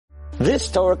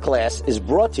This Torah class is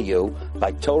brought to you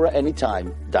by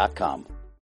TorahAnytime.com.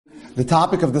 The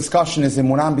topic of discussion is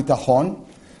Emuna and Bitachon.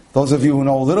 Those of you who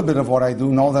know a little bit of what I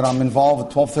do know that I'm involved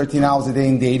with 12, 13 hours a day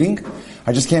in dating.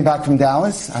 I just came back from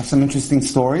Dallas. I have some interesting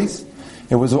stories.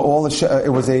 It was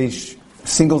a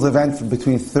singles event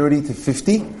between 30 to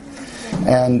 50.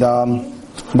 And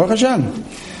Baruch Hashem.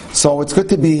 So it's good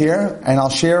to be here, and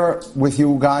I'll share with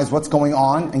you guys what's going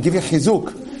on and give you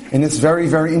chizuk in this very,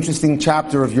 very interesting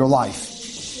chapter of your life.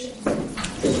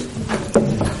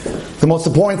 The most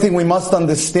important thing we must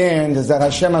understand is that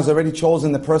Hashem has already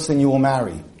chosen the person you will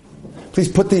marry. Please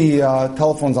put the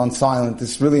telephones on silent.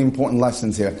 There's really important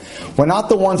lessons here. We're not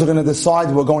the ones who are going to decide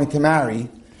who we're going to marry.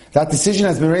 That decision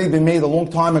has already been made a long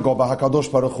time ago by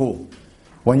HaKadosh Baruch Hu,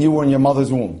 when you were in your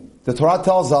mother's womb. The Torah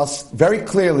tells us very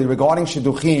clearly regarding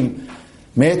Shidduchim,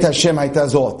 Me'et Hashem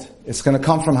Haitazot. It's going to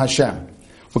come from Hashem.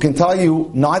 We can tell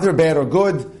you neither bad or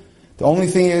good. The only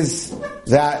thing is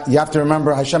that you have to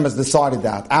remember Hashem has decided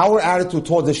that. Our attitude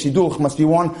towards the Shidduch must be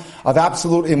one of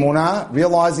absolute Emuna,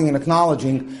 realizing and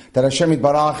acknowledging that Hashem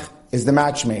Yitbarach is the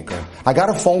matchmaker. I got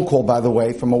a phone call, by the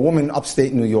way, from a woman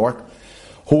upstate New York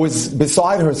who was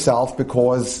beside herself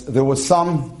because there was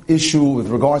some issue with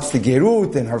regards to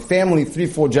Gerut and her family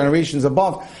 3-4 generations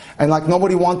above, and like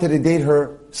nobody wanted to date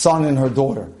her son and her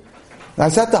daughter. And I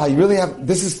said to her, you really have,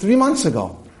 this is 3 months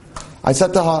ago. I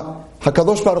said to her,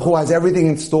 HaKadosh Baruch Hu has everything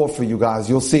in store for you guys,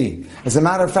 you'll see. As a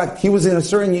matter of fact, he was in a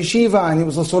certain yeshiva and he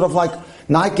was sort of like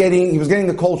he was getting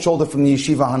the cold shoulder from the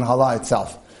yeshiva Hanhala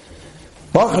itself.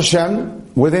 Baruch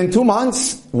Hashem, within 2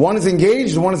 months, one is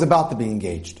engaged, one is about to be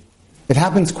engaged. It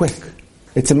happens quick.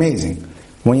 It's amazing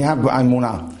when you have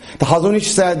Emuna. The Chazon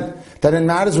Ish said that in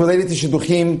matters related to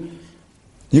Shidduchim,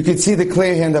 you could see the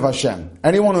clear hand of Hashem.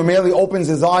 Anyone who merely opens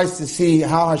his eyes to see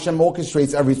how Hashem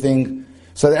orchestrates everything,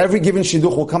 so that every given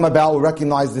Shidduch will come about, will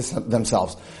recognize this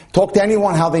themselves. Talk to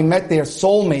anyone how they met their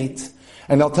soulmate,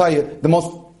 and they'll tell you the most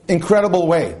incredible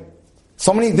way.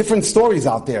 So many different stories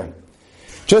out there.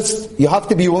 Just, you have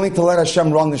to be willing to let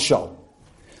Hashem run the show.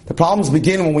 The problems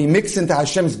begin when we mix into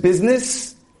Hashem's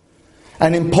business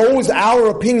and impose our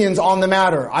opinions on the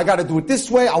matter. I got to do it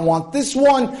this way. I want this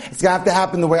one. It's going to have to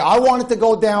happen the way I want it to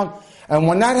go down. And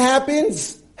when that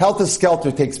happens,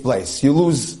 helter-skelter takes place. You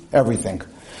lose everything.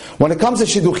 When it comes to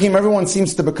Shidduchim, everyone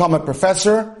seems to become a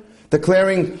professor,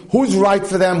 declaring who's right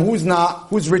for them, who's not,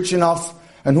 who's rich enough,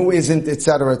 and who isn't,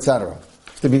 etc., etc.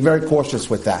 To be very cautious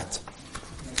with that.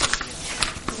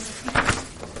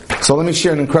 So let me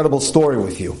share an incredible story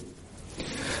with you.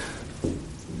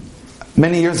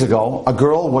 Many years ago, a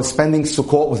girl was spending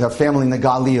Sukkot with her family in the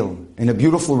Galil, in a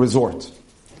beautiful resort.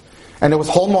 And it was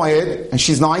Chol Moed, and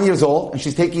she's 9 years old, and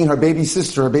she's taking her baby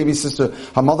sister.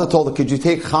 Her mother told her, could you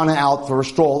take Chana out for a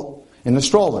stroll in the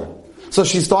stroller? So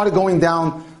she started going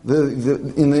down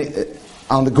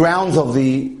on the grounds of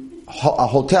the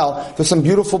hotel. There's some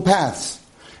beautiful paths.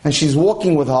 And she's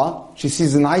walking with her. She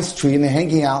sees a nice tree, and they're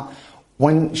hanging out.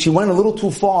 When she went a little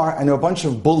too far, and there were a bunch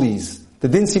of bullies that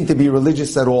didn't seem to be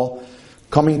religious at all,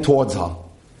 coming towards her.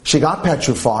 She got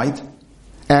petrified,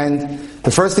 and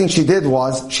the first thing she did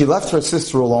was, she left her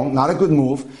sister alone, not a good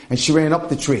move, and she ran up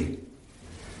the tree.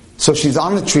 So she's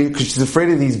on the tree, because she's afraid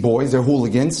of these boys, they're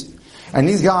hooligans, and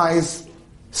these guys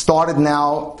started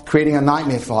now creating a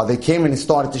nightmare for her. They came in and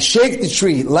started to shake the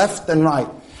tree, left and right,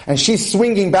 and she's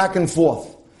swinging back and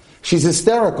forth. She's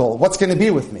hysterical. What's going to be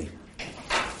with me?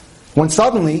 When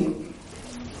suddenly,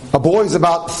 a boy who's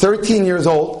about 13 years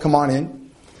old, come on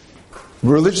in,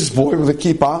 religious boy with a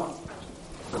kippah,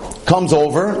 comes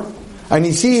over, and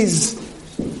he sees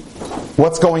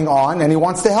what's going on, and he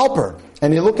wants to help her.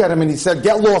 And he looked at him and he said,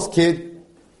 get lost, kid.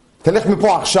 Telech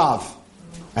mipo achshav.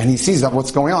 And he sees that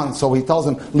what's going on, so he tells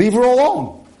him, leave her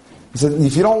alone. He said,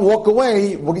 if you don't walk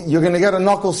away, you're going to get a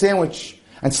knuckle sandwich.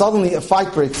 And suddenly a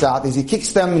fight breaks out as he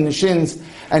kicks them in the shins,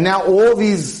 and now all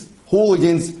these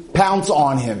hooligans pounce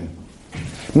on him.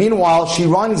 Meanwhile, she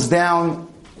runs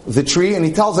down the tree and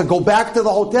he tells her, go back to the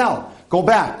hotel. Go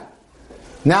back.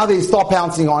 Now they start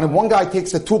pouncing on him. One guy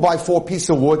takes a 2x4 piece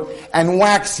of wood and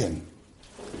whacks him.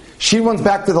 She runs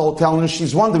back to the hotel and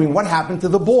she's wondering what happened to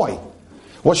the boy.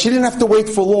 Well, she didn't have to wait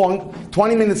for long.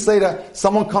 20 minutes later,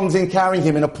 someone comes in carrying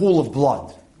him in a pool of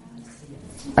blood.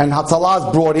 And Hatzalah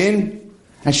is brought in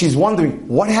and she's wondering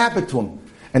what happened to him.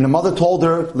 And the mother told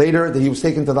her later that he was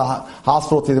taken to the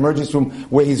hospital, to the emergency room,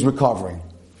 where he's recovering.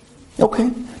 Okay.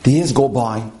 The years go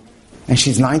by, and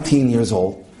she's 19 years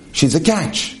old. She's a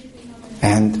catch.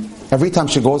 And every time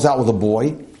she goes out with a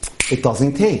boy, it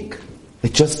doesn't take.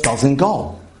 It just doesn't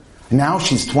go. Now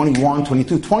she's 21,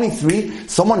 22, 23.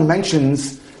 Someone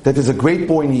mentions that there's a great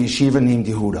boy in the yeshiva named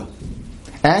Yehuda.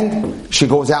 And she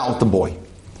goes out with the boy.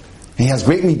 He has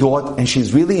great midot, and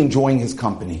she's really enjoying his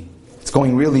company. It's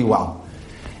going really well.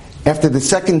 After the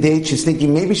second date, she's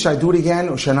thinking, maybe should I do it again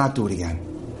or should I not do it again?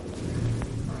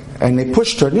 And they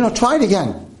pushed her, try it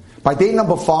again. By date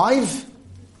number 5,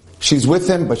 she's with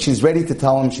him, but she's ready to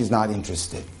tell him she's not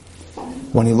interested.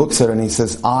 When he looks at her and he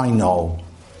says, I know.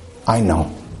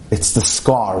 It's the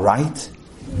scar, right?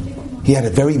 He had a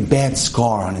very bad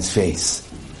scar on his face.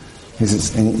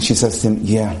 And she says to him,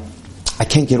 yeah, I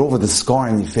can't get over the scar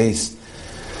on your face.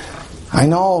 I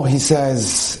know, he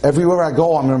says, everywhere I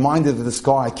go I'm reminded of the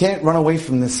scar. I can't run away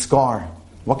from this scar.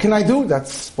 What can I do?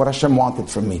 That's what Hashem wanted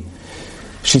from me.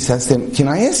 She says to him, can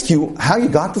I ask you how you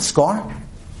got the scar?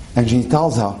 And she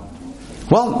tells her,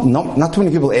 well, no, not too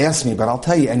many people ask me, but I'll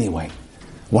tell you anyway.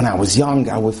 When I was young,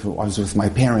 I was with my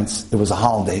parents. It was a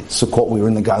holiday, Sukkot, we were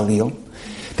in the Galil.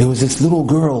 There was this little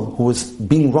girl who was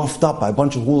being roughed up by a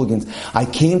bunch of hooligans. I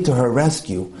came to her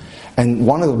rescue, and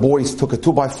one of the boys took a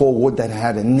 2x4 wood that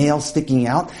had a nail sticking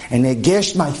out, and they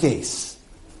gashed my face.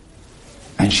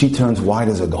 And she turns white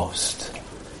as a ghost.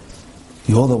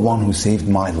 You're the one who saved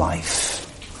my life.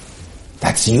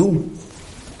 That's you.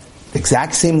 The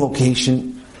exact same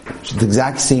location, the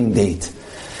exact same date.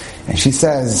 And she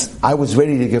says, I was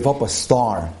ready to give up a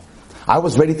star. I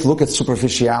was ready to look at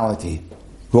superficiality.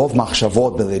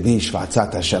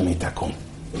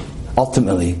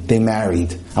 Ultimately, they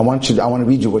married. I want to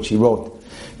read you what she wrote.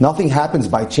 Nothing happens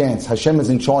by chance. Hashem is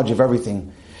in charge of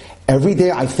everything. Every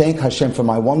day I thank Hashem for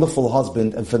my wonderful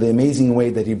husband and for the amazing way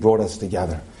that he brought us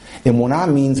together. Emuna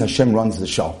means Hashem runs the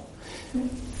show.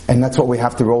 And that's what we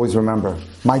have to always remember.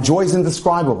 My joy is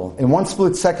indescribable. In one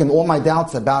split second, all my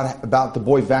doubts about the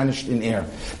boy vanished in air.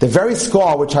 The very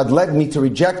scar which had led me to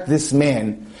reject this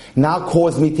man now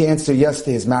caused me to answer yes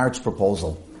to his marriage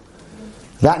proposal.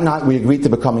 That night we agreed to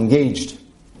become engaged.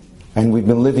 And we've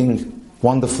been living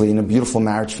wonderfully in a beautiful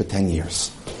marriage for 10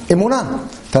 years. Emuna,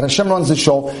 that Hashem runs the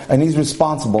show and He's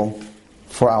responsible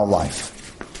for our life.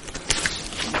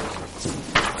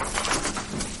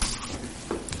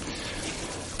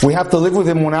 We have to live with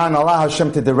Emuna and allow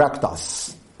Hashem to direct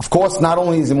us. Of course, not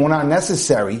only is Emuna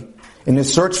necessary in the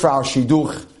search for our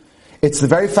Shidduch, it's the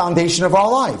very foundation of our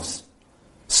lives.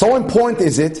 So important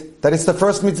is it that it's the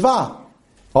first mitzvah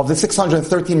of the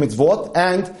 613 mitzvot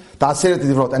and the Aseret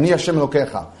Divrot, Ani Hashem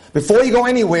Elokecha. Before you go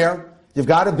anywhere, you've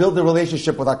got to build a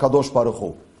relationship with HaKadosh Baruch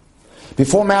Hu.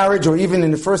 Before marriage, or even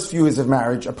in the first few years of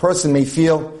marriage, a person may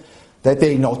feel that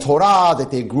they know Torah, that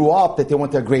they grew up, that they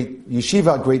went to a great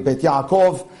yeshiva, a great Beit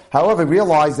Yaakov. However,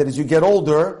 realize that as you get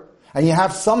older, and you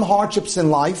have some hardships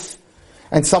in life,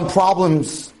 and some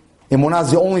problems, Emunah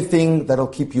is the only thing that'll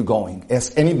keep you going.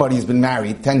 Ask anybody who's been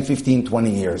married 10, 15, 20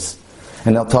 years.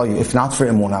 And they'll tell you, if not for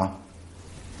Emunah,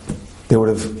 they would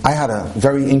have... I had a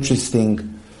very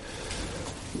interesting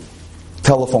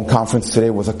telephone conference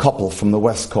today with a couple from the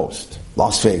West Coast,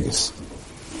 Las Vegas.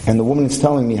 And the woman is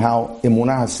telling me how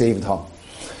Emuna has saved her.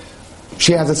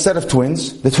 She has a set of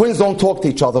twins. The twins don't talk to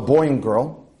each other, boy and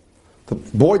girl. The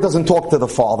boy doesn't talk to the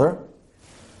father.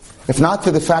 If not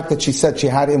for the fact that she said she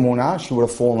had Emuna, she would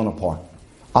have fallen apart.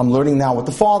 I'm learning now with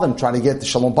the father. I'm trying to get the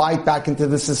Shalom Bayit back into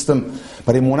the system.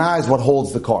 But Emuna is what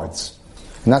holds the cards.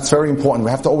 And that's very important.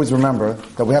 We have to always remember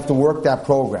that we have to work that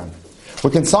program. We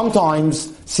can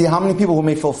sometimes see how many people who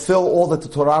may fulfill all that the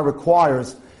Torah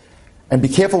requires and be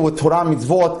careful with Torah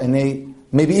mitzvot, and they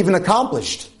maybe even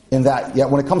accomplished in that. Yet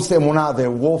when it comes to Emunah,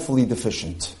 they're woefully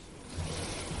deficient.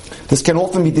 This can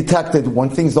often be detected when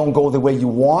things don't go the way you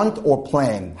want or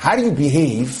plan. How do you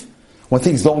behave when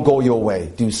things don't go your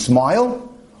way? Do you smile?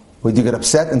 Or do you get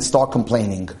upset and start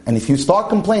complaining? And if you start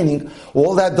complaining,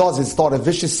 all that does is start a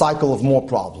vicious cycle of more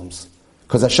problems.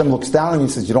 Because Hashem looks down and He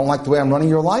says, you don't like the way I'm running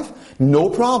your life? No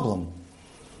problem.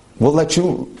 We'll let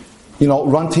you,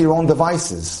 run to your own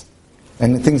devices.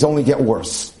 And things only get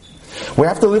worse. We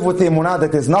have to live with the emunah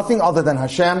that there's nothing other than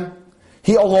Hashem.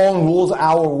 He alone rules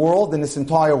our world and this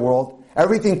entire world.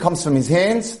 Everything comes from His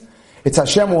hands. It's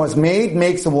Hashem who has made,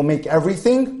 makes, and will make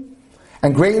everything.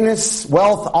 And greatness,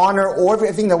 wealth, honor, or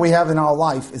everything that we have in our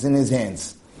life is in His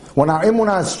hands. When our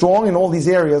emunah is strong in all these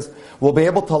areas, we'll be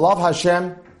able to love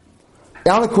Hashem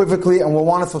unequivocally and we'll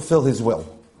want to fulfill His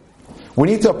will. We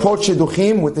need to approach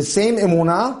Shidduchim with the same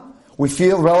emunah we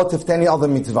feel relative to any other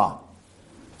mitzvah,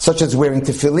 such as wearing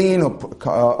tefillin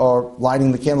or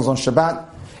lighting the candles on Shabbat.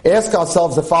 Ask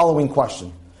ourselves the following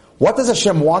question. What does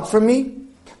Hashem want from me?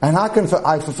 And how can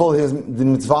I fulfill the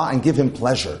mitzvah and give Him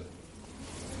pleasure?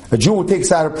 A Jew who takes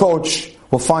that approach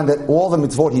will find that all the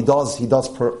mitzvot he does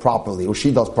properly, or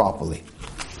she does properly.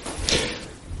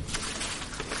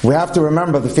 We have to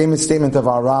remember the famous statement of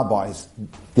our rabbis.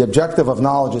 The objective of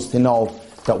knowledge is to know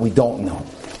that we don't know.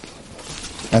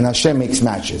 And Hashem makes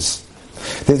matches.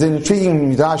 There's an intriguing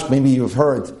midrash, maybe you've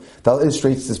heard, that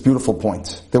illustrates this beautiful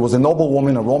point. There was a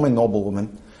noblewoman, a Roman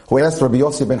noblewoman, who asked Rabbi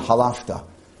Yossi ben Halafta,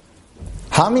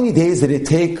 how many days did it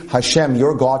take Hashem,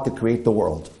 your God, to create the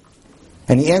world?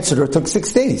 And he answered her, it took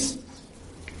 6 days.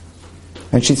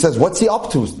 And she says, what's he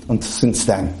up to since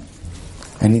then?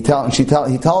 And he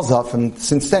tells her,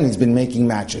 since then he's been making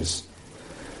matches.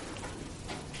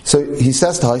 So he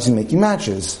says to her, he's making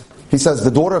matches. He says,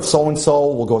 the daughter of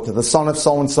so-and-so will go to the son of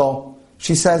so-and-so.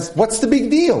 She says, what's the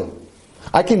big deal?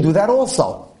 I can do that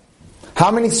also. How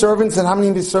many servants and how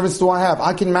many servants do I have?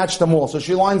 I can match them all. So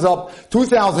she lines up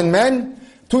 2,000 men,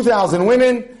 2,000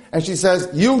 women, and she says,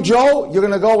 you, Joe, you're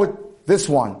going to go with this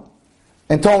one,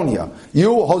 Antonia.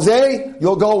 You, Jose,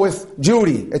 you'll go with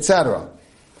Judy, etc.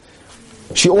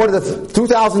 She ordered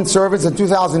 2,000 servants and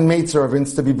 2,000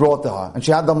 maidservants to be brought to her, and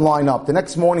she had them line up. The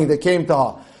next morning they came to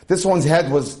her. This one's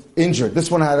head was injured.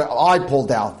 This one had an eye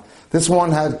pulled out. This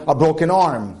one had a broken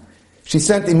arm. She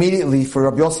sent immediately for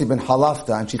Rabbi Yossi ben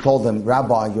Halafta, and she told him,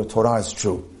 Rabbi, your Torah is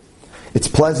true. It's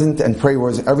pleasant and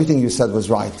praiseworthy. Everything you said was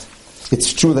right.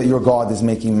 It's true that your God is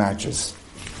making matches.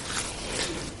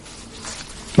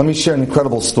 Let me share an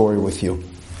incredible story with you.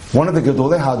 One of the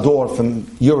Gedolei Hador from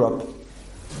Europe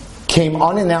came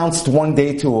unannounced one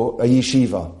day to a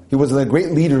yeshiva. He was one of the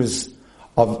great leaders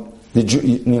of the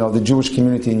Jewish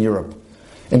community in Europe,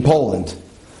 in Poland.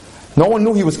 No one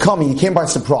knew he was coming. He came by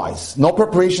surprise. No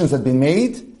preparations had been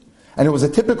made, and it was a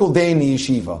typical day in the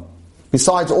yeshiva.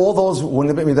 Besides all those who were in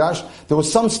the Beit Midrash, there were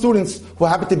some students who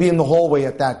happened to be in the hallway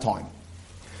at that time.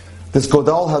 This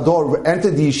Godal Hador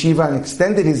entered the yeshiva and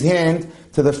extended his hand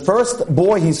to the first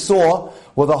boy he saw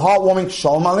with a heartwarming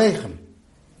Shalom Aleichem,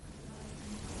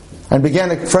 and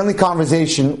began a friendly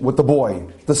conversation with the boy.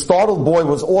 The startled boy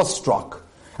was awestruck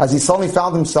as he suddenly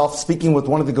found himself speaking with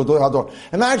one of the Gedolei Hador.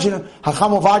 Imagine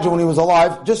Hacham Ovadia, when he was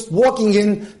alive, just walking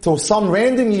into some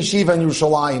random yeshiva in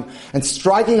Yerushalayim and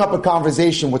striking up a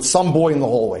conversation with some boy in the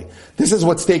hallway. This is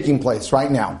what's taking place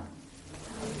right now.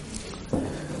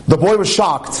 The boy was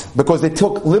shocked because it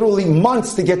took literally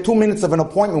months to get 2 minutes of an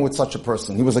appointment with such a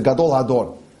person. He was a Gadol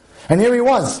Hador. And here he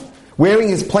was, wearing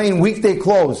his plain weekday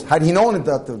clothes. Had he known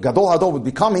that the Gadol Hador would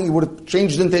be coming, he would have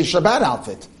changed into a Shabbat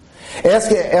outfit.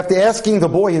 After asking the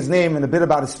boy his name and a bit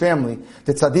about his family,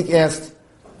 the tzaddik asked,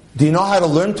 do you know how to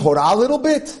learn Torah a little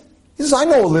bit? He says, I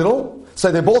know a little.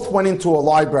 So they both went into a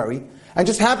library and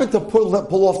just happened to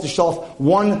pull off the shelf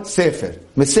one sefer,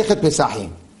 Mesechet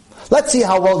Pesachim. Let's see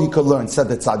how well he could learn, said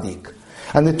the tzaddik.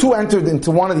 And the two entered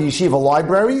into one of the yeshiva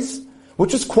libraries,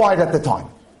 which was quiet at the time.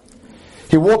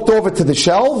 He walked over to the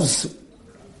shelves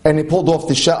and he pulled off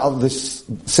the this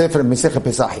sefer Mesechet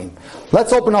Pesachim.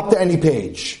 Let's open up to any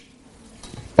page.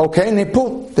 Okay, and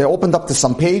they opened up to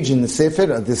some page in the sefer,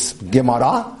 this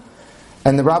Gemara,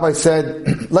 and the rabbi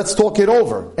said, let's talk it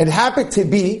over. It happened to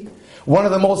be one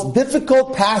of the most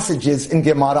difficult passages in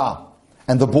Gemara,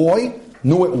 and the boy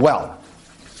knew it well.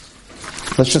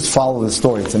 Let's just follow the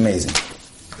story, it's amazing.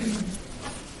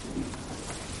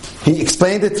 He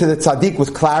explained it to the tzaddik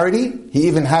with clarity. He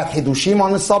even had hidushim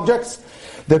on the subjects.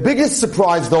 The biggest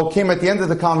surprise, though, came at the end of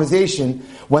the conversation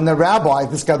when the rabbi,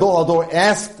 this Gadol Hador,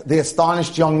 asked the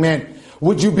astonished young man,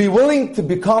 would you be willing to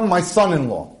become my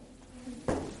son-in-law?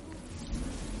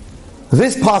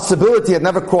 This possibility had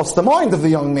never crossed the mind of the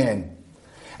young man.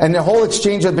 And the whole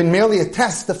exchange had been merely a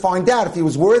test to find out if he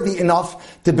was worthy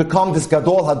enough to become this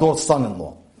Gadol Hador's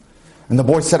son-in-law. And the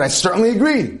boy said, I certainly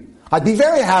agree. I'd be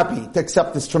very happy to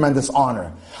accept this tremendous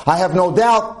honor. I have no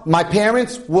doubt my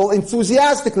parents will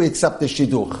enthusiastically accept this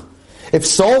Shidduch. If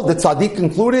so, the tzaddik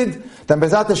concluded, then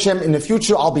Bezat Hashem, in the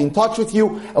future I'll be in touch with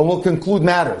you and we'll conclude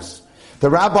matters. The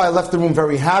rabbi left the room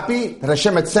very happy that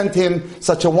Hashem had sent him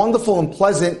such a wonderful and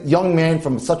pleasant young man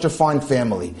from such a fine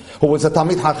family, who was a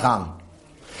Talmid Hacham.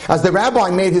 As the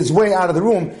rabbi made his way out of the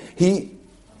room, he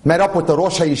met up with the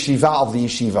Rosh HaYeshiva of the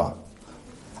yeshiva,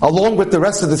 along with the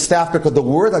rest of the staff, because the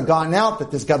word had gotten out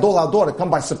that this Gadol Hador had come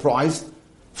by surprise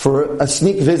for a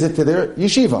sneak visit to their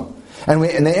yeshiva. And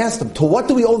they asked him, to what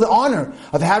do we owe the honor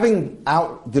of having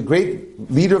the great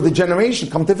leader of the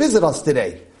generation come to visit us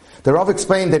today? The Rav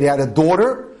explained that he had a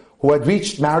daughter who had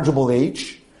reached marriageable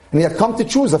age, and he had come to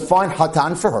choose a fine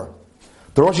hatan for her.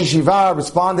 The Rosh Yeshiva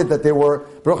responded that there were,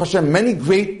 Baruch Hashem, many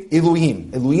great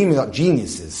Elohim are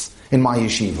geniuses in my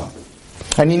yeshiva.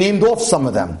 And he named off some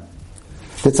of them.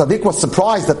 The tzaddik was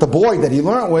surprised that the boy that he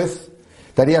learned with,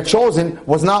 that he had chosen,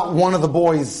 was not one of the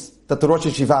boys that the Rosh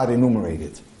Yeshiva had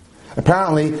enumerated.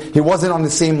 Apparently, he wasn't on the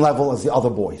same level as the other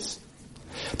boys.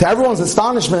 To everyone's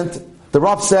astonishment, the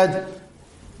Rav said,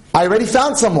 I already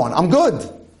found someone, I'm good.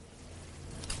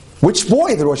 Which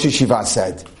boy? The Rosh Yeshiva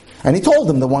said. And he told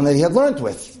him the one that he had learned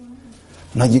with.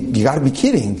 Now you got to be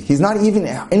kidding. He's not even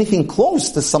anything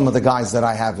close to some of the guys that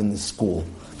I have in this school.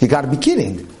 You got to be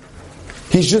kidding.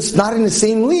 He's just not in the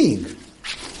same league.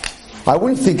 I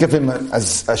wouldn't think of him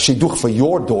as a shidduch for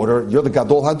your daughter. You're the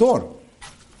gadol hador.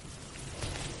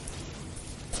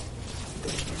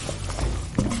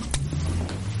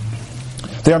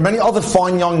 There are many other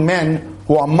fine young men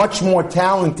who are much more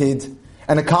talented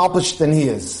and accomplished than he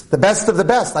is. The best of the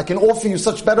best. I can offer you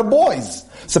such better boys.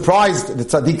 Surprised, the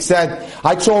tzaddik said,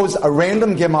 I chose a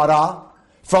random Gemara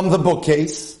from the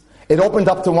bookcase. It opened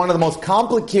up to one of the most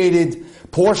complicated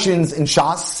portions in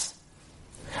Shas.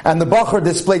 And the Bachar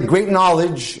displayed great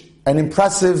knowledge and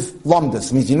impressive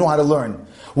lumdus. It means you know how to learn.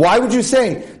 Why would you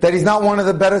say that he's not one of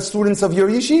the better students of your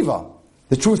yeshiva?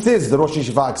 The truth is, the Rosh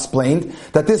Yeshiva explained,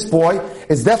 that this boy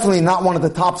is definitely not one of the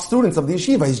top students of the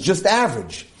yeshiva. He's just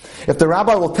average. If the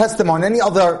rabbi will test him on any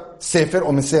other sefer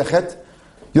or mesechet,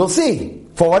 you'll see.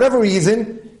 For whatever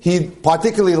reason, he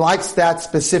particularly likes that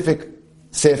specific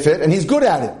sefer, and he's good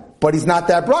at it, but he's not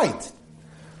that bright.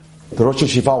 The Rosh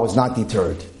Yeshiva was not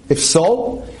deterred. If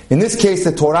so, in this case,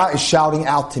 the Torah is shouting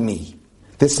out to me.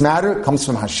 This matter comes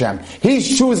from Hashem.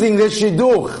 He's choosing the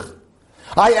shidduch.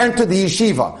 I entered the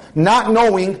yeshiva, not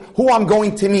knowing who I'm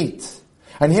going to meet.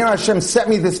 And here Hashem sent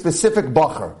me this specific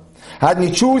bacher. Had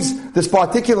me choose this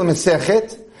particular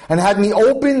mesechet, and had me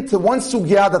open to one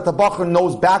sugya that the bacher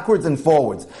knows backwards and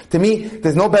forwards. To me,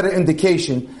 there's no better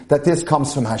indication that this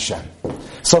comes from Hashem.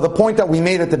 So the point that we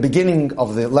made at the beginning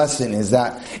of the lesson is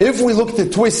that if we look to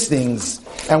twist things,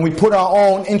 and we put our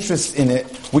own interest in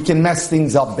it, we can mess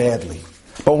things up badly.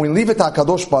 But when we leave it to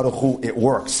HaKadosh Baruch Hu, it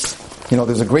works. You know,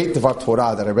 there's a great Devar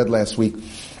Torah that I read last week.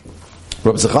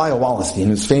 Rabbi Zechariah Wallerstein,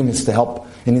 who's famous to help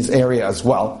in his area as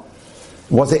well,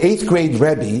 was an 8th grade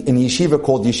Rebbe in a yeshiva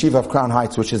called Yeshiva of Crown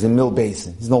Heights, which is in Mill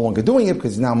Basin. He's no longer doing it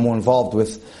because he's now more involved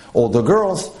with older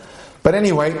girls. But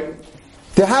anyway,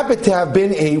 there happened to have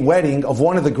been a wedding of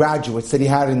one of the graduates that he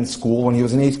had in school when he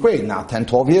was in 8th grade. Now, 10,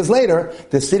 12 years later,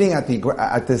 they're sitting at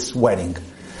this wedding.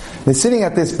 They're sitting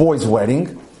at this boy's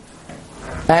wedding,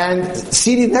 and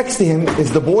seated next to him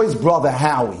is the boy's brother,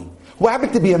 Howie, who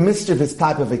happened to be a mischievous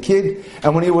type of a kid,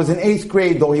 and when he was in 8th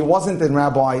grade, though he wasn't in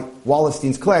Rabbi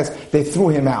Wallerstein's class, they threw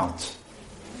him out.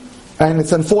 And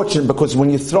it's unfortunate because when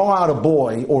you throw out a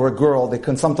boy or a girl, they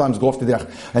can sometimes go off the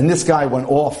derech. And this guy went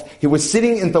off. He was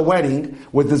sitting in the wedding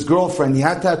with his girlfriend. He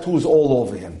had tattoos all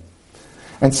over him.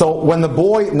 And so when the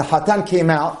boy, the Hatan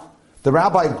came out, the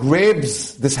rabbi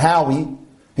grabs this Howie.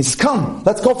 He says, come,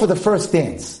 let's go for the first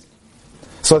dance.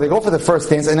 So they go for the first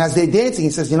dance, and as they're dancing,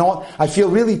 he says, you know what, I feel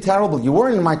really terrible. You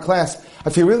weren't in my class. I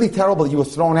feel really terrible you were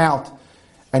thrown out.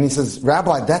 And he says,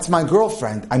 Rabbi, that's my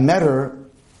girlfriend. I met her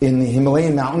in the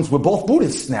Himalayan mountains. We're both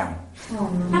Buddhists now.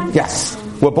 Yes,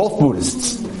 we're both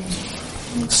Buddhists.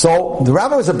 So the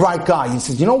rabbi was a bright guy. He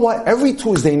says, you know what, every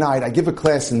Tuesday night I give a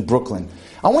class in Brooklyn.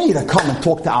 I want you to come and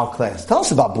talk to our class. Tell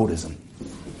us about Buddhism.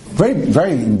 Very,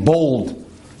 very bold,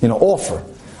 offer.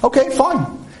 Okay, fine.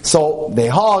 So they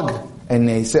hug, and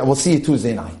they say, we'll see you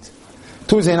Tuesday night.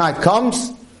 Tuesday night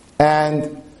comes,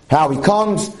 and Howie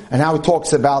comes, and Howie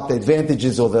talks about the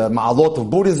advantages or the ma'alot of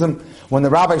Buddhism. When the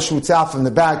rabbi shoots out from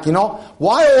the back,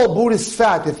 why are all Buddhists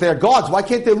fat if they're gods? Why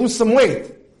can't they lose some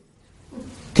weight?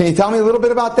 Can you tell me a little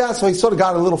bit about that? So he sort of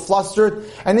got a little flustered,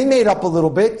 and they made up a little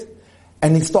bit,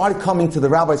 and he started coming to the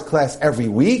rabbi's class every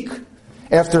week.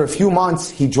 After a few months,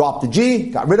 he dropped the G,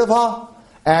 got rid of her,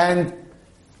 and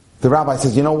the rabbi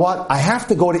says, you know what? I have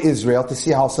to go to Israel to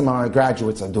see how some of my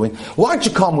graduates are doing. Why don't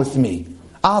you come with me?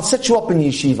 I'll set you up in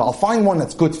yeshiva. I'll find one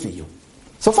that's good for you.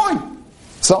 So fine.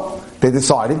 So they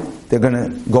decided they're going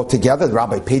to go together. The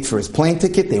rabbi paid for his plane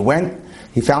ticket. They went.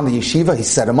 He found the yeshiva. He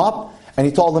set him up. And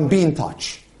he told them, be in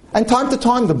touch. And time to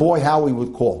time, the boy Howie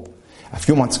would call. A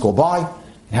few months go by.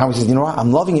 And Howie says, you know what?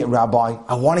 I'm loving it, Rabbi.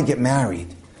 I want to get married.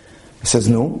 He says,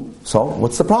 no. So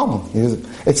what's the problem? He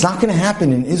says, it's not going to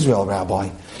happen in Israel, Rabbi.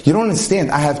 You don't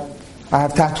understand. I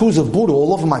have tattoos of Buddha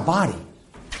all over my body.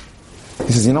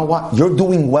 He says, you know what? You're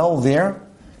doing well there.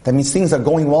 That means things are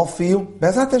going well for you.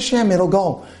 Be'ezrat Hashem, it'll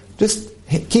go. Just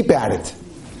keep at it.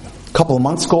 A couple of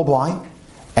months go by,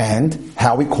 and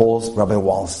Howie calls Rabbi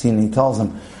Wallerstein, and he tells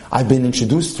him, I've been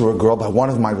introduced to a girl by one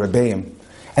of my rebbeim,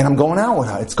 and I'm going out with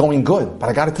her. It's going good. But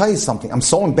I got to tell you something. I'm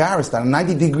so embarrassed that on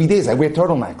 90-degree days I wear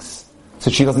turtlenecks,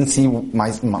 so she doesn't see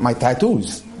my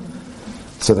tattoos.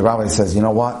 So the rabbi says, you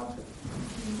know what?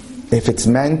 If it's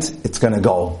meant, it's going to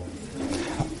go.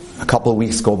 A couple of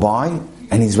weeks go by,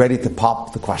 and he's ready to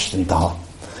pop the question to her.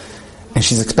 And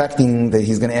she's expecting that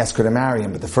he's going to ask her to marry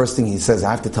him, but the first thing he says,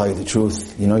 I have to tell you the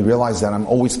truth. You realize that I'm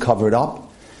always covered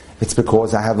up? It's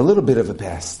because I have a little bit of a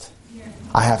past.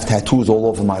 I have tattoos all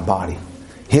over my body.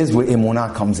 Here's where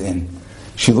Emuna comes in.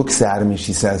 She looks at him and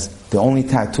she says, the only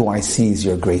tattoo I see is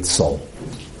your great soul.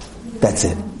 That's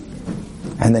it.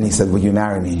 And then he said, will you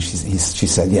marry me? And she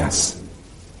said, yes.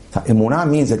 Emuna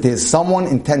means that there's someone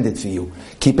intended for you.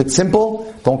 Keep it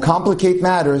simple, don't complicate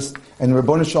matters, and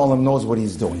Ribono Shel Olam knows what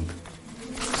he's doing.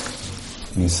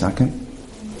 Give me a second.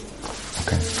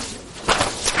 Okay.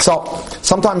 So,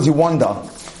 sometimes you wonder,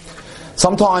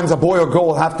 sometimes a boy or girl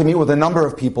will have to meet with a number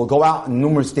of people, go out on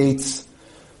numerous dates,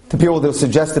 to people that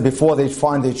suggested before they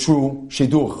find a true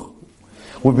Shidduch.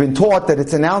 We've been taught that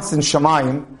it's announced in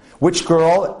Shamayim which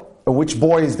girl or which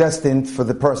boy is destined for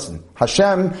the person.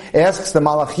 Hashem asks the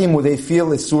Malachim who they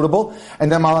feel is suitable,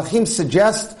 and the Malachim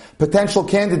suggest potential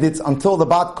candidates until the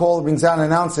bat call rings out and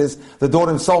announces the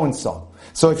daughter so-and-so.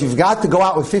 So if you've got to go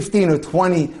out with 15 or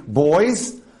 20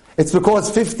 boys, it's because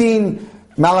 15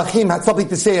 Malachim had something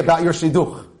to say about your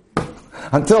Shidduch.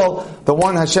 Until the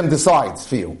one Hashem decides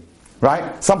for you.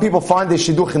 Right? Some people find their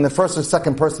Shidduch in the first or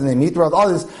second person they meet, whereas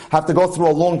others have to go through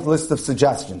a long list of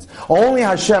suggestions. Only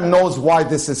Hashem knows why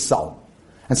this is so.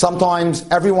 And sometimes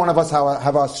every one of us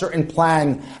have a certain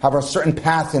plan, have a certain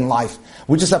path in life.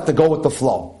 We just have to go with the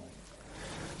flow.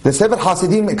 The Sefer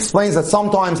Hasidim explains that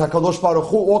sometimes HaKadosh Baruch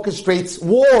Hu orchestrates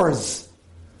wars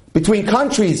between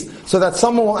countries so that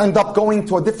someone will end up going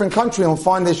to a different country and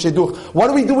find their Shidduch. What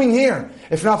are we doing here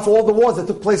if not for all the wars that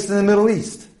took place in the Middle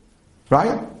East?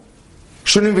 Right?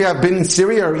 Shouldn't we have been in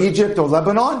Syria or Egypt or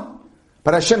Lebanon?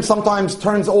 But Hashem sometimes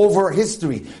turns over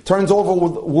history, turns over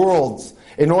worlds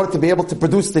in order to be able to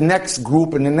produce the next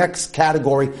group and the next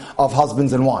category of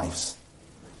husbands and wives.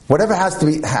 Whatever has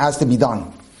to be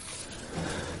done.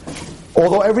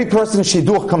 Although every person's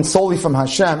Shidduch comes solely from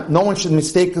Hashem, no one should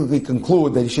mistakenly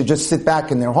conclude that he should just sit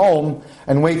back in their home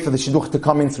and wait for the Shidduch to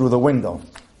come in through the window.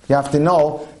 You have to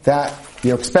know that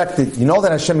you're expected, you know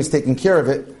that Hashem is taking care of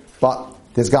it, but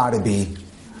there's got to be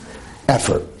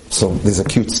effort. So there's a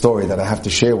cute story that I have to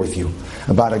share with you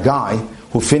about a guy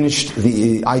who finished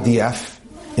the IDF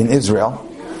in Israel.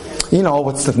 You know,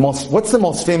 what's the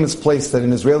most famous place that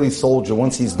an Israeli soldier,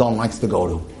 once he's done, likes to go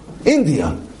to?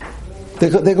 India.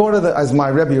 They go to as my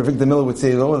Rebbe, Victor Miller would say,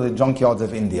 they go to the junkyards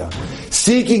of India.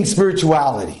 Seeking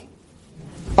spirituality.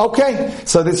 Okay,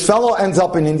 so this fellow ends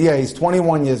up in India, he's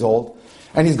 21 years old,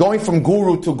 and he's going from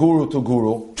guru to guru to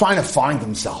guru, trying to find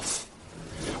himself.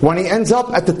 When he ends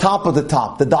up at the top of the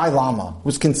top, the Dalai Lama,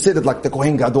 who's considered like the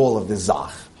Kohen Gadol of the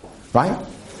Zach, right?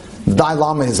 The Dalai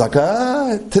Lama is like,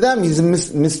 to them he's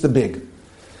Mr. Big.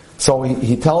 So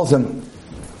he tells the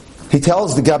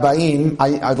Gabaim,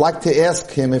 I'd like to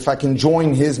ask him if I can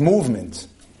join his movement.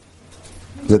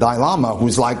 The Dalai Lama,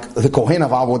 who's like the Kohen of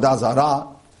Avodah Zarah,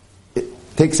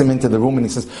 takes him into the room and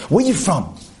he says, where are you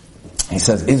from? He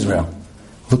says, Israel.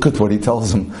 Look at what he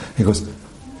tells him. He goes,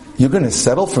 you're going to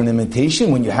settle for an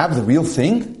imitation when you have the real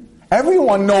thing?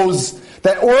 Everyone knows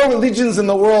that all religions in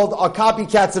the world are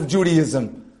copycats of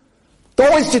Judaism.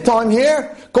 Don't waste your time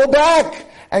here. Go back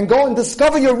and go and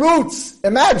discover your roots.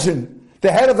 Imagine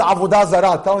the head of the Avodah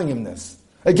Zarah telling him this.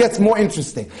 It gets more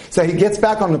interesting. So he gets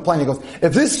back on the plane. He goes,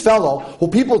 if this fellow, who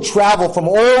people travel from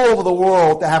all over the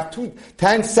world to have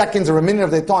 10 seconds or a minute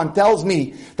of their time, tells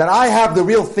me that I have the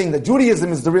real thing, that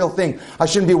Judaism is the real thing, I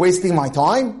shouldn't be wasting my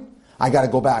time? I got to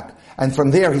go back. And from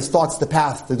there, he starts the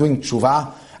path to doing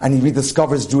tshuva, and he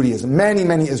rediscovers Judaism. Many,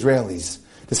 many Israelis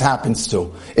this happens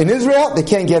to. In Israel, they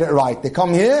can't get it right. They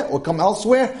come here or come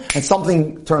elsewhere, and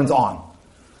something turns on.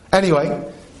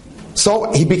 Anyway,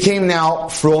 so he became now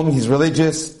from, he's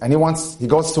religious, and he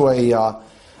goes to a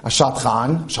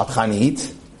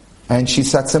shatchanit, and she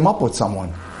sets him up with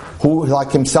someone who,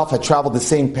 like himself, had traveled the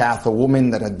same path, a woman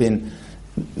that had been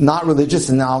not religious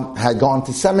and now had gone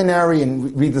to seminary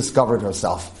and rediscovered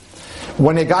herself.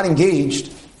 When they got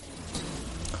engaged,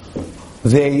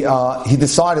 he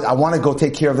decided, I want to go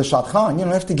take care of the shatchan.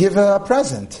 I have to give her a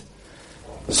present.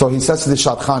 So he says to the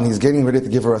shatchan, he's getting ready to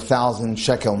give her 1,000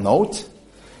 shekel note.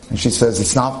 And she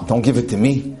says, don't give it to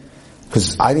me,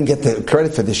 because I didn't get the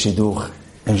credit for the shidduch.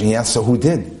 And he asks, so who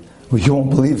did? Well, you won't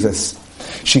believe this.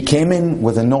 She came in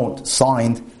with a note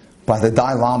signed by the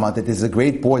Dalai Lama that there's a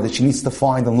great boy that she needs to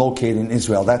find and locate in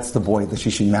Israel. That's the boy that she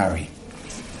should marry.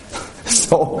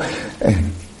 So,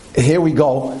 here we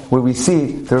go, where we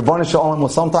see the Ribono Shel Olam will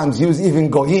sometimes use even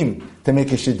goyim to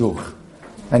make a shidduch.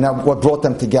 And that's what brought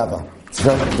them together. It's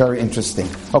very, very interesting.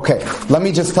 Okay, let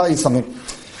me just tell you something.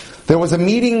 There was a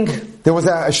meeting, there was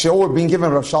a shiur being given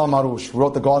by Rav Shalom Arush, who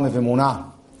wrote the Garden of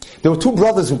Emuna. There were two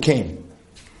brothers who came.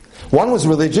 One was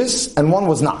religious and one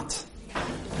was not.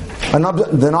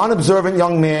 The non-observant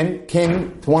young man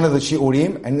came to one of the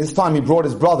shiurim, and this time he brought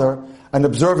his brother, an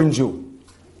observant Jew.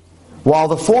 While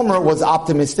the former was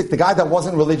optimistic, the guy that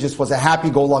wasn't religious was a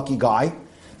happy-go-lucky guy.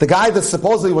 The guy that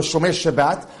supposedly was Shomer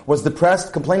Shabbat was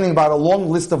depressed, complaining about a long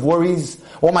list of worries,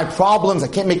 all my problems, I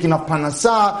can't make enough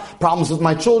parnassah, problems with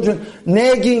my children,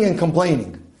 nagging and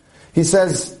complaining. He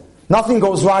says, nothing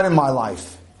goes right in my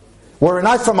life. Were it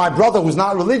not for my brother who's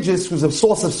not religious, who's a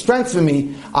source of strength for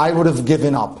me, I would have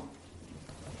given up.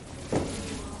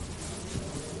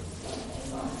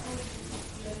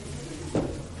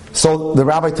 So the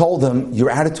rabbi told him, your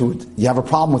attitude, you have a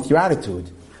problem with your attitude.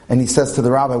 And he says to the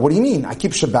rabbi, what do you mean? I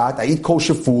keep Shabbat, I eat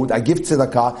kosher food, I give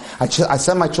tzedakah, I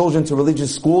send my children to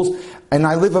religious schools, and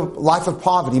I live a life of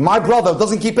poverty. My brother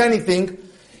doesn't keep anything.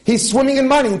 He's swimming in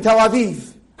money in Tel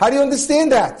Aviv. How do you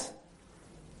understand that?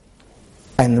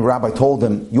 And the rabbi told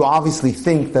him, you obviously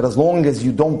think that as long as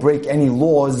you don't break any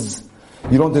laws,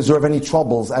 you don't deserve any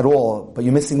troubles at all, but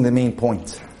you're missing the main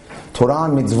point. Torah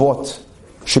and mitzvot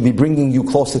should be bringing you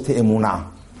closer to Emuna.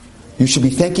 You should be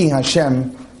thanking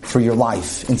Hashem for your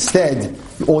life. Instead,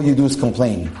 all you do is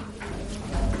complain.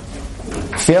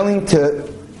 Failing to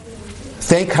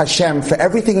thank Hashem for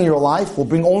everything in your life will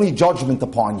bring only judgment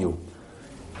upon you.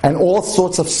 And all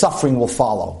sorts of suffering will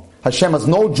follow. Hashem has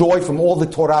no joy from all the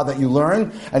Torah that you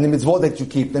learn and the mitzvot that you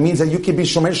keep. That means that you can be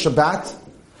Shomer Shabbat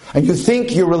and you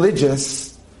think you're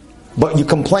religious, but you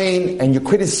complain and you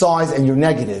criticize and you're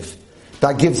negative.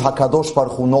 That gives HaKadosh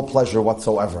Baruch Hu no pleasure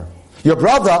whatsoever. Your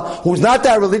brother, who's not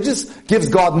that religious, gives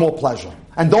God more pleasure.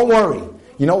 And don't worry.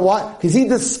 You know what? Because he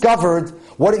discovered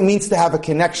what it means to have a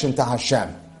connection to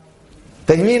Hashem.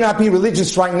 That he may not be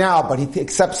religious right now, but he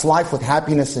accepts life with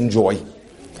happiness and joy.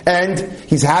 And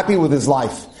he's happy with his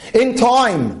life. In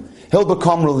time, he'll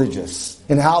become religious.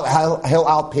 And he'll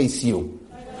outpace you.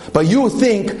 But you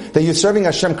think that you're serving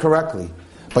Hashem correctly.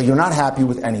 But you're not happy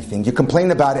with anything. You complain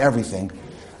about everything.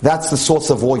 That's the source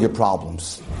of all your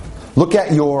problems. Look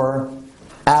at your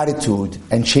attitude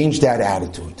and change that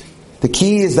attitude. The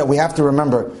key is that we have to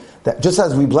remember that just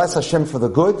as we bless Hashem for the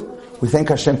good, we thank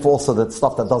Hashem for also the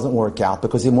stuff that doesn't work out.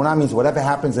 Because Emuna means whatever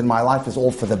happens in my life is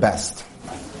all for the best.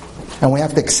 And we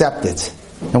have to accept it.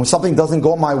 And when something doesn't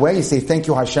go my way, you say, thank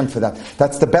you Hashem for that.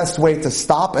 That's the best way to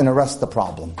stop and arrest the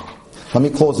problem. Let me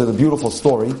close with a beautiful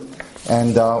story,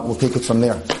 and we'll take it from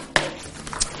there.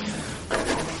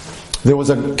 There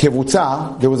was a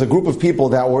kibbutza, there was a group of people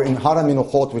that were in Har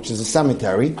HaMinuchot, which is a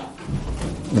cemetery,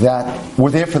 that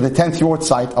were there for the 10th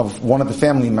yortzeit of one of the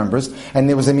family members, and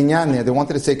there was a minyan there, they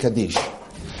wanted to say Kaddish.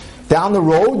 Down the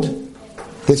road,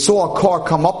 they saw a car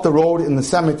come up the road in the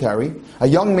cemetery. A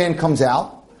young man comes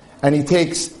out, and he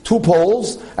takes 2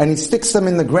 poles, and he sticks them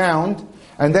in the ground,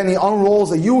 and then he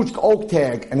unrolls a huge oak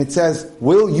tag, and it says,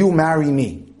 will you marry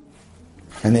me?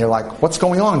 And they're like, what's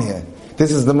going on here?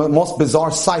 This is the most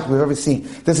bizarre sight we've ever seen.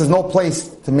 This is no place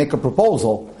to make a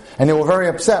proposal. And they were very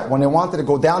upset when they wanted to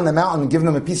go down the mountain and give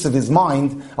them a piece of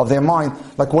their mind.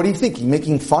 Like, what do you think? You're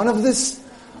making fun of this?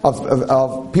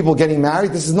 Of people getting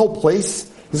married? This is no place.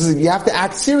 You have to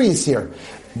act serious here.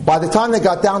 By the time they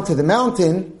got down to the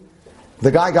mountain,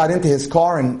 the guy got into his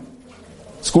car and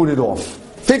scooted off.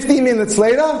 15 minutes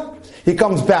later, he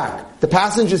comes back. The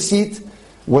passenger seat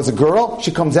was a girl.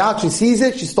 She comes out, she sees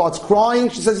it, she starts crying,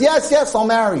 she says, yes, I'll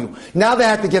marry you. Now they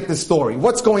have to get this story.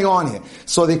 What's going on here?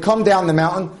 So they come down the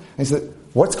mountain and say,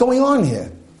 what's going on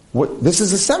here? This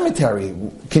is a cemetery.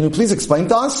 Can you please explain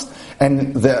to us?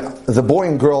 And the boy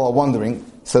and girl are wondering.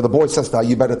 So the boy says to her,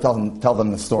 you better tell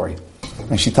them the story.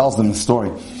 And she tells them the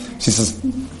story. She says,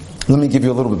 let me give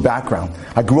you a little bit of background.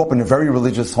 I grew up in a very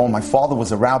religious home. My father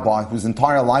was a rabbi whose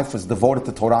entire life was devoted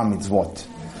to Torah and mitzvot.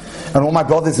 And all my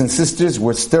brothers and sisters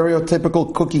were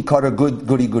stereotypical cookie-cutter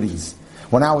goody-goodies.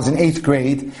 When I was in 8th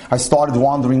grade, I started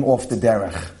wandering off the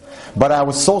derech. But I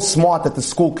was so smart that the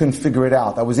school couldn't figure it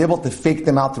out. I was able to fake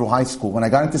them out through high school. When I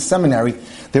got into seminary,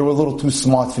 they were a little too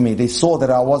smart for me. They saw that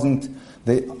I wasn't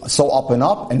so up and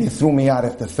up, and they threw me out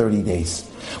after 30 days.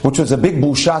 Which was a big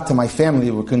busha to my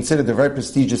family. We were considered a very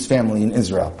prestigious family in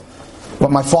Israel.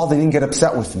 But my father didn't get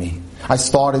upset with me.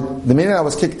 The minute I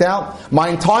was kicked out, my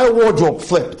entire wardrobe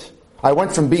flipped. I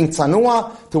went from being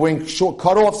tzanua to wearing short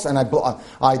cutoffs, and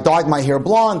I dyed my hair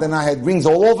blonde, and I had rings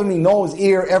all over me, nose,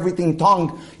 ear, everything,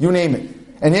 tongue, you name it.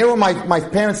 And here were my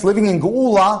parents living in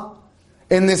Geula,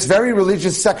 in this very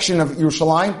religious section of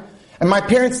Yerushalayim, and my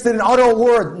parents didn't utter a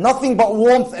word, nothing but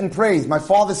warmth and praise. My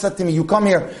father said to me, you come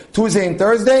here Tuesday and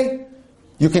Thursday,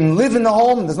 you can live in the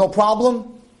home, there's no problem.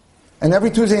 And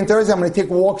every Tuesday and Thursday, I'm going to take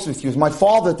walks with you. My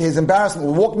father, to his embarrassment,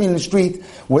 would walk me in the street.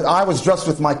 I was dressed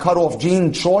with my cut-off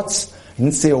jean shorts. He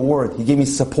didn't say a word. He gave me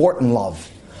support and love.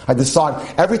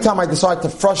 Every time I decided to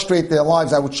frustrate their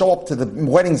lives, I would show up to the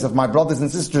weddings of my brothers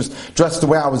and sisters dressed the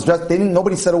way I was dressed.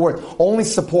 Nobody said a word. Only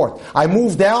support. I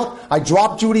moved out. I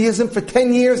dropped Judaism for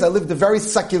 10 years. I lived a very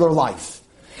secular life.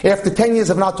 After 10 years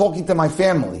of not talking to my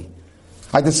family,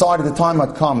 I decided the time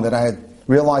had come that I had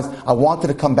realized I wanted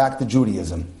to come back to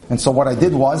Judaism. And so what I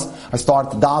did was, I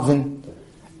started to daven,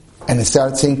 and I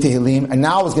started saying Tehillim, and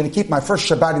now I was going to keep my first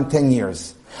Shabbat in 10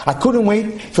 years. I couldn't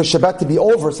wait for Shabbat to be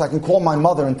over so I can call my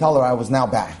mother and tell her I was now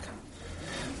back.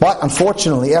 But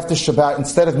unfortunately, after Shabbat,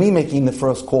 instead of me making the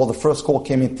first call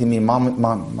came into me. My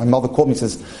mother called me and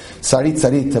says, Sarit,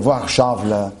 tevuach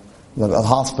shav the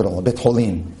hospital, a bit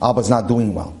holim. Abba's not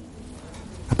doing well.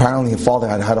 Apparently her father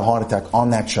had had a heart attack on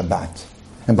that Shabbat.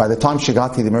 And by the time she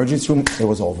got to the emergency room, it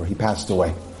was over. He passed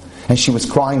away. And she was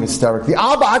crying hysterically.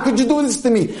 Abba, how could you do this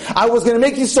to me? I was going to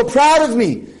make you so proud of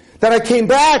me that I came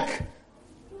back.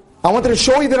 I wanted to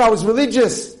show you that I was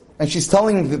religious. And she's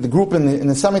telling the group in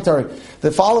the cemetery,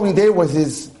 the following day was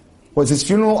his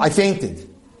funeral. I fainted.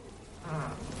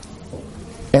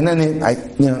 And then they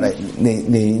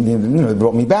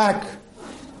brought me back,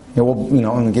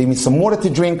 and gave me some water to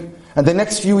drink. And the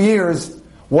next few years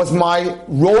was my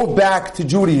road back to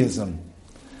Judaism.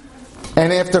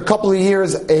 And after a couple of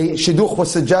years, a Shidduch was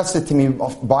suggested to me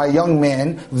by a young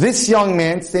man, this young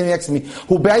man standing next to me,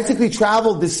 who basically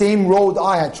traveled the same road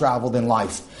I had traveled in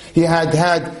life. He had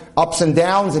had ups and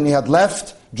downs, and he had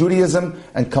left Judaism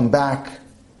and come back.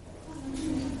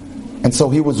 And so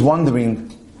he was wondering,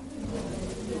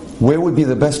 where would be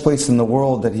the best place in the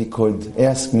world that he could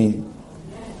ask me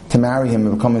to marry him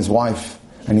and become his wife?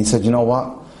 And he said, you know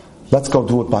what? Let's go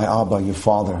do it by Abba, your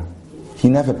father. He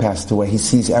never passed away. He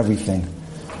sees everything.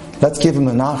 Let's give him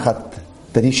the nachat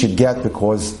that he should get,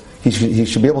 because he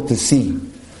should be able to see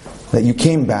that you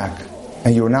came back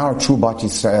and you are now a true Bat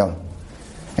Yisrael.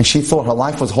 And she thought her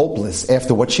life was hopeless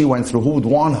after what she went through. Who would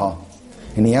want her?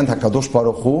 In the end, HaKadosh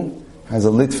Baruch Hu has a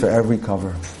lid for every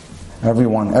cover. Every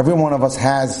one of us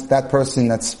has that person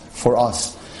that's for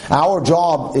us. Our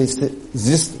job is to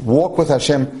just walk with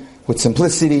Hashem with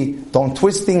simplicity. Don't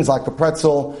twist things like a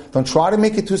pretzel. Don't try to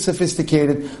make it too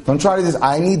sophisticated. Don't try to just,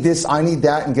 I need this, I need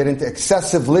that, and get into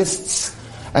excessive lists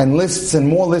and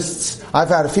more lists. I've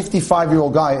had a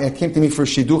 55-year-old guy that came to me for a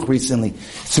Shidduch recently.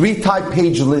 3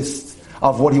 type-page lists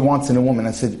of what he wants in a woman.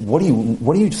 I said, what are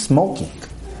you smoking?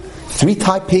 3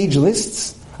 type-page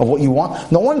lists of what you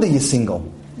want? No wonder you're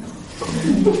single.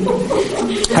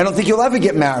 I don't think you'll ever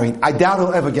get married. I doubt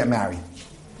he'll ever get married.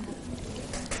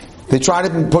 They try to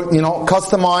put,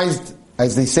 customized,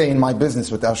 as they say in my business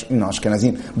with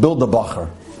Ashkenazim, build the bacher.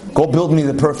 Go build me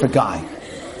the perfect guy.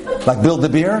 Like build the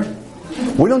beer.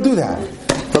 We don't do that.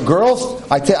 For girls,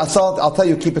 I'll tell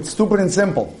you, keep it stupid and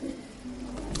simple.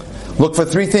 Look for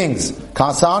 3 things.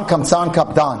 Kasan, kamsan,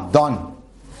 kapdan. Done.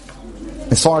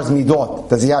 As far as midot,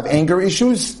 does he have anger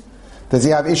issues? Does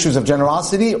he have issues of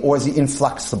generosity? Or is he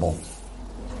inflexible?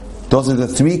 Those are the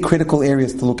 3 critical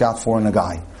areas to look out for in a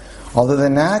guy. Other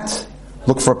than that,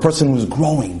 look for a person who's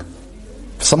growing.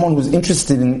 Someone who's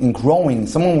interested in growing.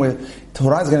 Someone where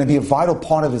Torah is going to be a vital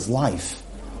part of his life.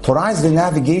 Torah is the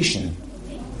navigation.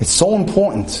 It's so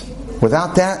important.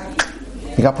 Without that,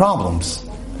 you got problems.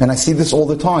 And I see this all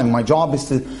the time. My job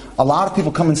is a lot of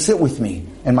people come and sit with me.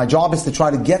 And my job is to try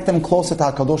to get them closer to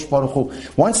HaKadosh Baruch Hu.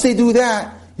 Once they do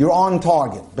that, you're on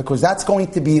target. Because that's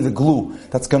going to be the glue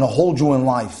that's going to hold you in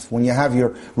life. When you have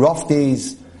your rough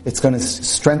days, it's going to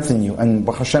strengthen you. And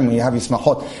Baruch Hashem, when you have your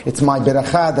smachot, it's my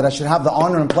beracha that I should have the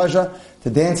honor and pleasure to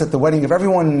dance at the wedding of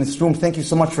everyone in this room. Thank you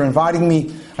so much for inviting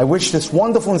me. I wish this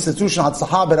wonderful institution,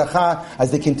 Hatzlacha Beracha, as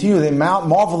they continue their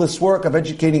marvelous work of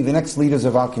educating the next leaders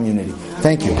of our community.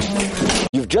 Thank you.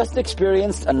 You've just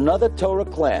experienced another Torah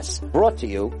class brought to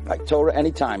you by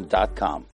TorahAnytime.com.